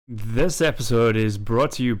This episode is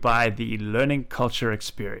brought to you by the Learning Culture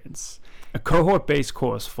Experience, a cohort-based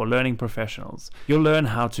course for learning professionals. You'll learn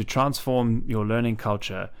how to transform your learning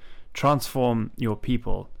culture, transform your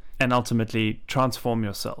people, and ultimately transform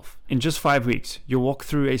yourself. In just 5 weeks, you'll walk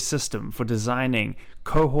through a system for designing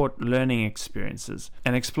cohort learning experiences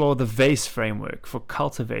and explore the VACE framework for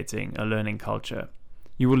cultivating a learning culture.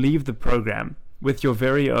 You will leave the program with your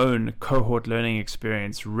very own cohort learning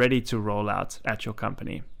experience ready to roll out at your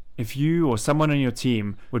company. If you or someone on your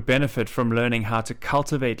team would benefit from learning how to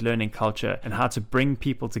cultivate learning culture and how to bring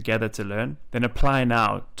people together to learn, then apply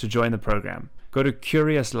now to join the program. Go to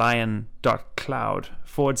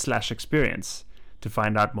curiouslion.cloud/experience to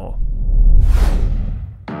find out more.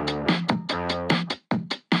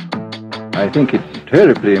 I think it's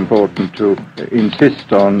terribly important to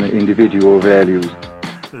insist on individual values.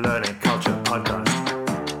 Learning Culture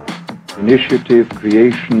Podcast. Initiative,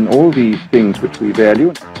 creation, all these things which we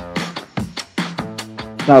value.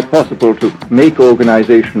 It's now possible to make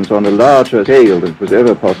organizations on a larger scale than was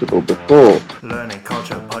ever possible before. Learning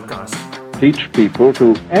Culture Podcast. Teach people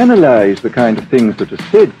to analyze the kind of things that are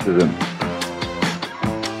said to them.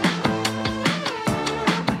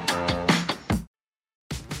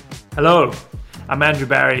 Hello, I'm Andrew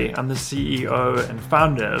Barry. I'm the CEO and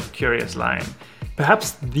founder of Curious Lion.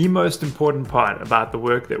 Perhaps the most important part about the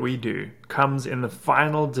work that we do comes in the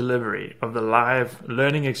final delivery of the live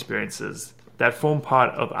learning experiences that form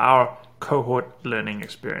part of our cohort learning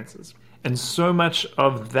experiences. And so much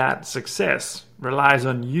of that success relies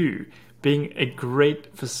on you being a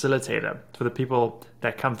great facilitator for the people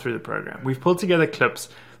that come through the program. We've pulled together clips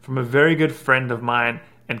from a very good friend of mine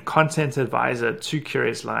and content advisor to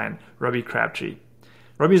Curious Lion, Robbie Crabtree.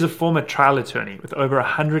 Robbie is a former trial attorney with over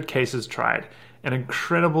 100 cases tried, an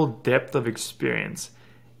incredible depth of experience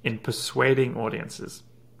in persuading audiences.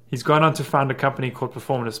 He's gone on to found a company called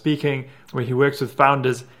Performative Speaking, where he works with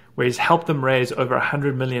founders, where he's helped them raise over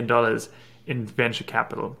 $100 million in venture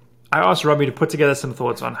capital. I asked Robbie to put together some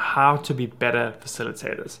thoughts on how to be better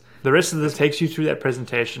facilitators. The rest of this takes you through that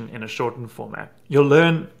presentation in a shortened format. You'll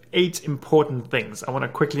learn 8 important things I want to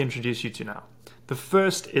quickly introduce you to now. The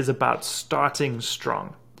first is about starting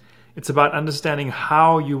strong. It's about understanding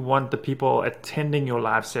how you want the people attending your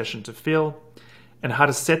live session to feel and how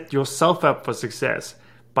to set yourself up for success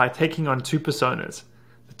by taking on 2 personas,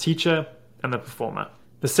 the teacher and the performer.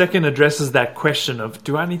 The second addresses that question of,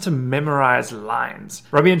 do I need to memorize lines?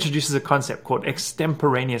 Robbie introduces a concept called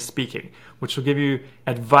extemporaneous speaking, which will give you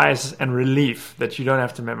advice and relief that you don't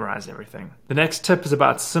have to memorize everything. The next tip is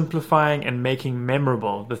about simplifying and making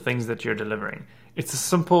memorable the things that you're delivering. It's a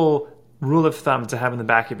simple rule of thumb to have in the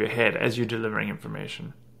back of your head as you're delivering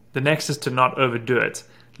information. The next is to not overdo it.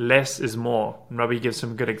 Less is more. And Robbie gives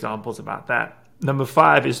some good examples about that. Number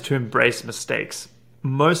 5 is to embrace mistakes.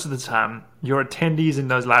 Most of the time, your attendees in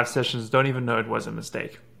those live sessions don't even know it was a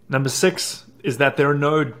mistake. Number 6 is that there are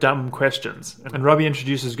no dumb questions. And Robbie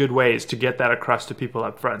introduces good ways to get that across to people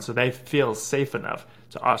up front so they feel safe enough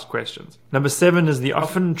to ask questions. Number 7 is the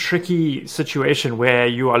often tricky situation where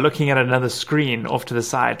you are looking at another screen off to the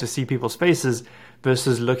side to see people's faces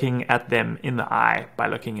versus looking at them in the eye by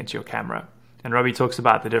looking into your camera. And Robbie talks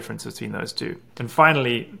about the difference between those two. And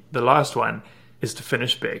finally, the last one is to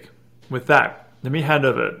finish big. With that, let me hand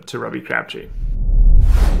over to Robbie Crabtree.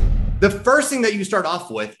 The first thing that you start off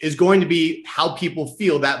with is going to be how people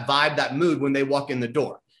feel, that vibe, that mood when they walk in the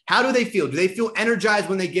door. How do they feel? Do they feel energized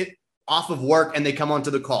when they get off of work and they come onto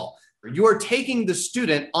the call? You are taking the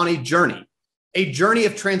student on a journey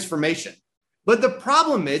of transformation. But the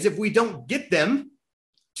problem is if we don't get them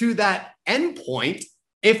to that end point,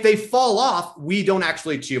 if they fall off, we don't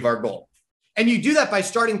actually achieve our goal. And you do that by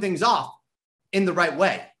starting things off in the right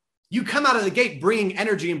way. You come out of the gate bringing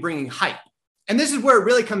energy and bringing hype. And this is where it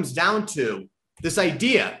really comes down to this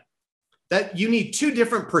idea that you need 2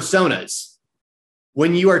 different personas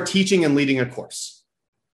when you are teaching and leading a course.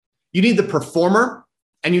 You need the performer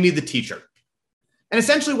and you need the teacher. And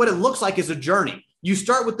essentially what it looks like is a journey. You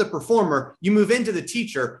start with the performer, you move into the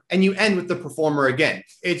teacher, and you end with the performer again.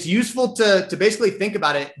 It's useful to basically think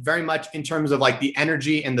about it very much in terms of like the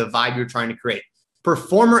energy and the vibe you're trying to create.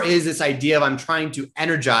 Performer is this idea of I'm trying to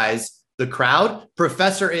energize the crowd.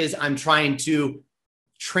 Professor is I'm trying to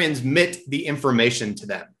transmit the information to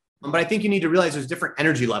them. But I think you need to realize there's different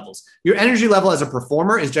energy levels. Your energy level as a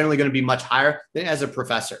performer is generally going to be much higher than as a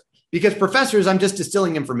professor. Because professors, I'm just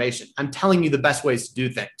distilling information. I'm telling you the best ways to do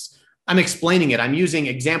things. I'm explaining it. I'm using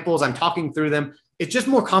examples. I'm talking through them. It's just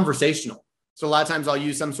more conversational. So a lot of times I'll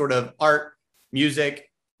use some sort of art,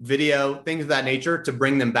 music, video, things of that nature to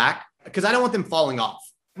bring them back because I don't want them falling off.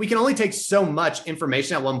 We can only take so much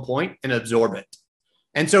information at one point and absorb it.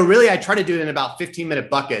 And so really, I try to do it in about 15-minute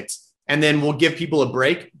buckets, and then we'll give people a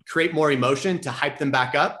break, create more emotion to hype them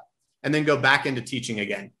back up, and then go back into teaching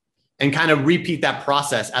again and kind of repeat that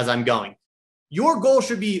process as I'm going. Your goal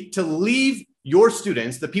should be to leave your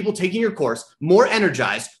students, the people taking your course, more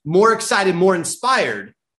energized, more excited, more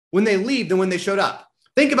inspired when they leave than when they showed up.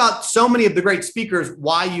 Think about so many of the great speakers,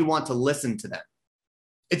 why you want to listen to them.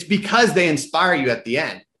 It's because they inspire you at the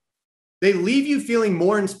end. They leave you feeling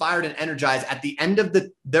more inspired and energized at the end of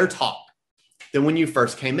their talk than when you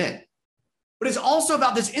first came in. But it's also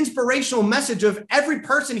about this inspirational message of every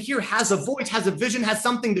person here has a voice, has a vision, has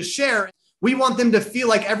something to share. We want them to feel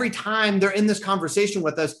like every time they're in this conversation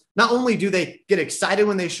with us, not only do they get excited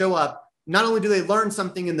when they show up, not only do they learn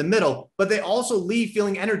something in the middle, but they also leave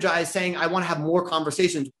feeling energized, saying, I want to have more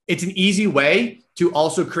conversations. It's an easy way to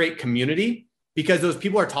also create community because those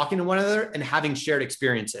people are talking to one another and having shared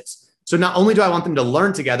experiences. So not only do I want them to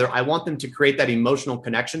learn together, I want them to create that emotional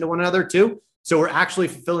connection to one another too. So we're actually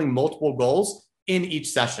fulfilling multiple goals in each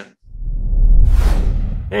session.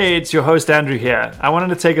 Hey, it's your host, Andrew here. I wanted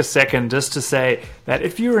to take a second just to say that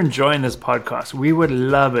if you're enjoying this podcast, we would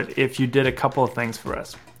love it if you did a couple of things for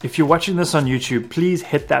us. If you're watching this on YouTube, please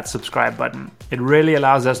hit that subscribe button. It really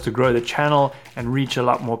allows us to grow the channel and reach a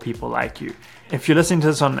lot more people like you. If you're listening to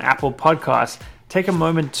this on Apple Podcasts, take a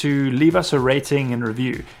moment to leave us a rating and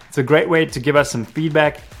review. It's a great way to give us some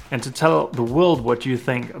feedback and to tell the world what you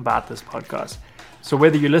think about this podcast. So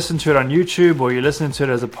whether you listen to it on YouTube or you're listening to it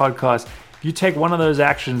as a podcast, if you take one of those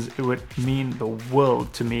actions, it would mean the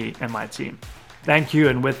world to me and my team. Thank you.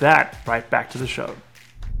 And with that, right back to the show.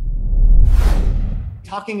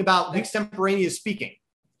 Talking about extemporaneous speaking.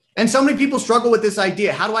 And so many people struggle with this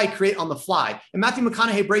idea. How do I create on the fly? And Matthew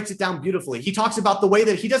McConaughey breaks it down beautifully. He talks about the way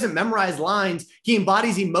that he doesn't memorize lines. He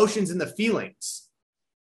embodies emotions and the feelings,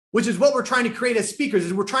 which is what we're trying to create as speakers,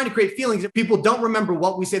 is we're trying to create feelings. If people don't remember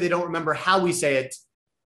what we say, they don't remember how we say it.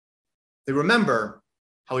 They remember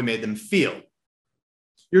how we made them feel.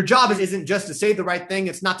 Your job isn't just to say the right thing.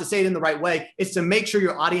 It's not to say it in the right way. It's to make sure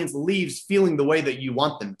your audience leaves feeling the way that you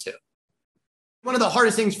want them to. One of the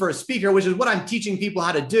hardest things for a speaker, which is what I'm teaching people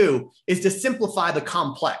how to do, is to simplify the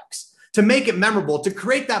complex, to make it memorable, to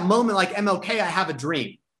create that moment like MLK, I have a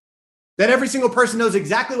dream, that every single person knows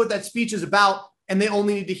exactly what that speech is about, and they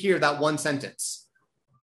only need to hear that one sentence.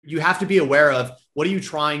 You have to be aware of what are you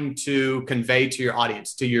trying to convey to your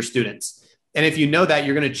audience, to your students. And if you know that,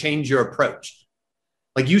 you're going to change your approach.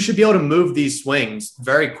 Like you should be able to move these swings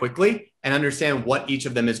very quickly and understand what each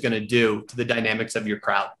of them is going to do to the dynamics of your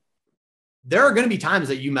crowd. There are going to be times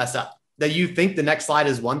that you mess up, that you think the next slide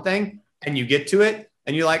is one thing and you get to it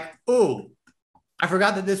and you're like, oh, I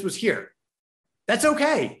forgot that this was here. That's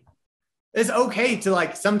okay. It's okay to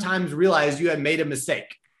like sometimes realize you had made a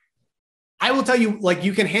mistake. I will tell you, like,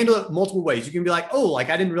 you can handle it multiple ways. You can be like, oh, like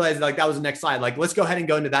I didn't realize like that was the next slide. Like, let's go ahead and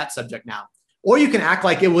go into that subject now. Or you can act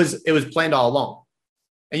like it was planned all along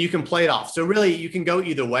and you can play it off. So really you can go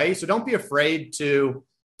either way. So don't be afraid to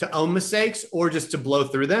own mistakes or just to blow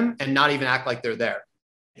through them and not even act like they're there.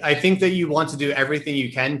 I think that you want to do everything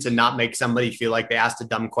you can to not make somebody feel like they asked a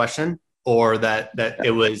dumb question or that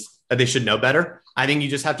they should know better. I think you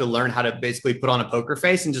just have to learn how to basically put on a poker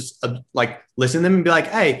face and just like listen to them and be like,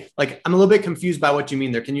 hey, like I'm a little bit confused by what you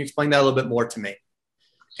mean there. Can you explain that a little bit more to me?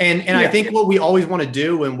 And I think what we always want to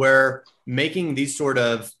do when we're making these sort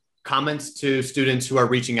of comments to students who are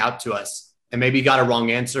reaching out to us and maybe got a wrong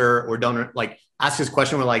answer or don't like ask this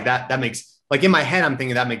question, we're like that makes, like in my head, I'm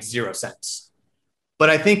thinking that makes zero sense. But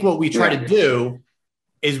I think what we try to do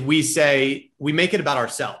is we make it about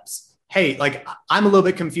ourselves. Hey, like I'm a little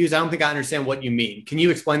bit confused. I don't think I understand what you mean. Can you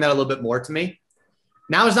explain that a little bit more to me?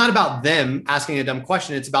 Now it's not about them asking a dumb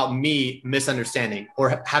question. It's about me misunderstanding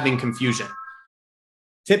or having confusion.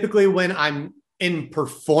 Typically when I'm in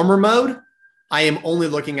performer mode, I am only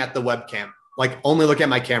looking at the webcam, like only look at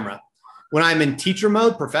my camera. When I'm in teacher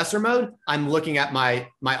mode, professor mode, I'm looking at my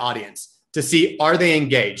audience to see, are they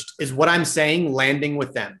engaged? Is what I'm saying landing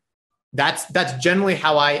with them? That's generally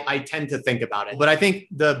how I tend to think about it. But I think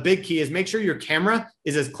the big key is make sure your camera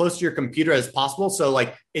is as close to your computer as possible. So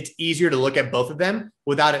like it's easier to look at both of them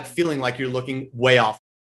without it feeling like you're looking way off.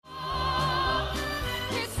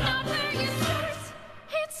 It's not where you start,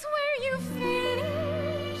 it's where you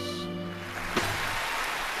finish.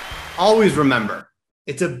 Always remember,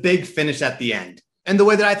 it's a big finish at the end. And the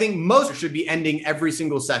way that I think most should be ending every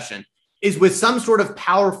single session is with some sort of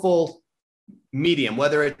powerful medium,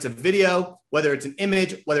 whether it's a video, whether it's an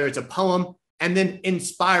image, whether it's a poem, and then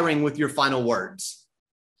inspiring with your final words.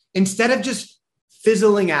 Instead of just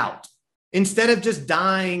fizzling out, instead of just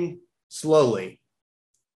dying slowly,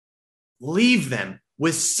 leave them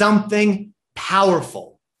with something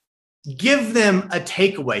powerful. Give them a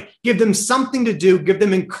takeaway, give them something to do, give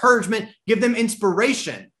them encouragement, give them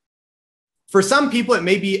inspiration. For some people, it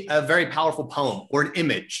may be a very powerful poem or an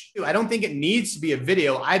image. I don't think it needs to be a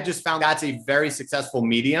video. I just found that's a very successful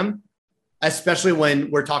medium, especially when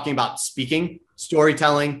we're talking about speaking,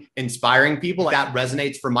 storytelling, inspiring people. That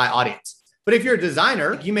resonates for my audience. But if you're a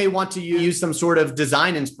designer, you may want to use some sort of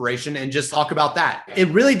design inspiration and just talk about that. It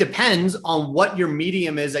really depends on what your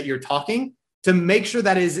medium is that you're talking to make sure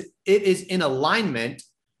that it is in alignment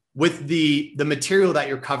with the material that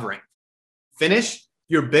you're covering. Finish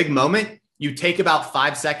your big moment. You take about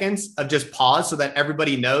 5 seconds of just pause so that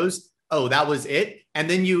everybody knows, oh, that was it. And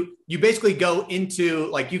then you basically go into,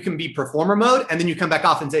 like, you can be performer mode, and then you come back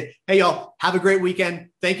off and say, hey, y'all, have a great weekend.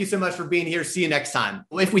 Thank you so much for being here. See you next time.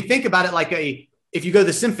 If we think about it like if you go to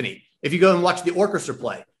the symphony, if you go and watch the orchestra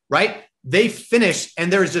play, right? They finish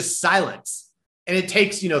and there is just silence. And it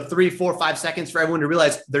takes, 3, 4, 5 seconds for everyone to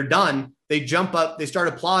realize they're done. They jump up, they start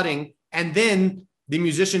applauding, and then the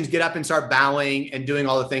musicians get up and start bowing and doing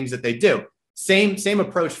all the things that they do. Same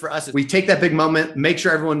approach for us. We take that big moment, make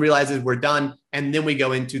sure everyone realizes we're done, and then we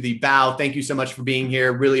go into the bow. Thank you so much for being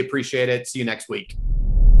here. Really appreciate it. See you next week.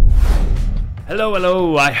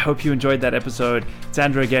 Hello. I hope you enjoyed that episode. It's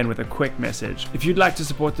Andrew again with a quick message. If you'd like to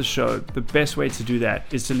support the show, the best way to do that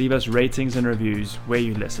is to leave us ratings and reviews where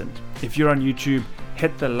you listened. If you're on YouTube,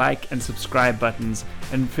 hit the like and subscribe buttons,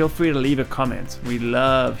 and feel free to leave a comment. We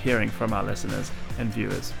love hearing from our listeners and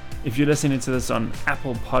viewers. If you're listening to this on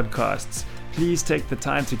Apple Podcasts, please take the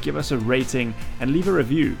time to give us a rating and leave a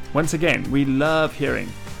review. Once again, we love hearing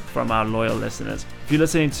from our loyal listeners. If you're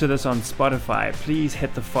listening to this on Spotify, please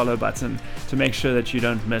hit the follow button to make sure that you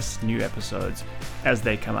don't miss new episodes as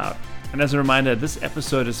they come out. And as a reminder, this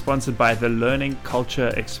episode is sponsored by the Learning Culture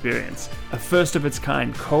Experience, a first of its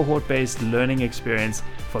kind cohort-based learning experience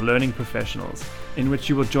for learning professionals, in which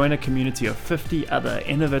you will join a community of 50 other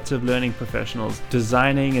innovative learning professionals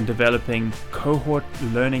designing and developing cohort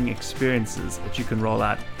learning experiences that you can roll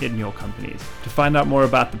out in your companies. To find out more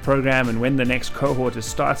about the program and when the next cohort is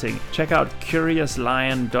starting, check out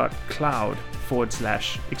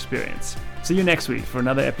curiouslion.cloud/experience. See you next week for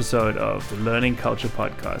another episode of the Learning Culture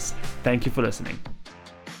Podcast. Thank you for listening.